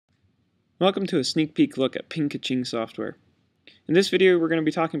Welcome to a sneak peek look at ping-kaching software. In this video we're going to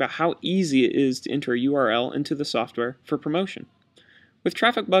be talking about how easy it is to enter a URL into the software for promotion. With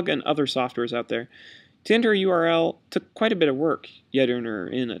Trafficbug and other softwares out there, to enter a URL took quite a bit of work. You had to enter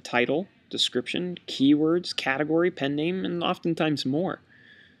in a title, description, keywords, category, pen name, and oftentimes more.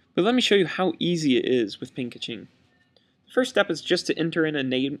 But let me show you how easy it is with ping-kaching. The first step is just to enter in a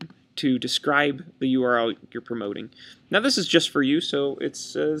name to describe the URL you're promoting. Now this is just for you, so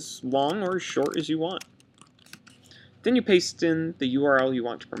it's as long or as short as you want. Then you paste in the URL you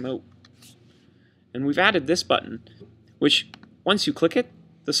want to promote. And we've added this button, which once you click it,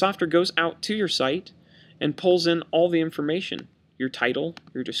 the software goes out to your site and pulls in all the information. Your title,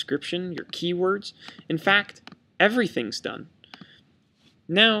 your description, your keywords. In fact, everything's done.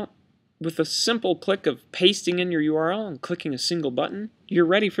 Now, with a simple click of pasting in your URL and clicking a single button, you're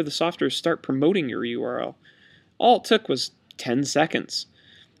ready for the software to start promoting your URL. All it took was 10 seconds.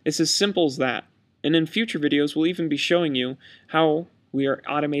 It's as simple as that. And in future videos, we'll even be showing you how we are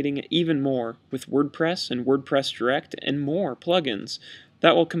automating it even more with WordPress and WordPress Direct and more plugins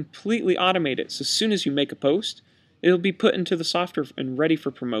that will completely automate it. So as soon as you make a post, it'll be put into the software and ready for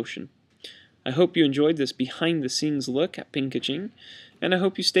promotion. I hope you enjoyed this behind-the-scenes look at ping-kaching, and I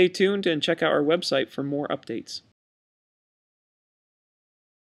hope you stay tuned and check out our website for more updates.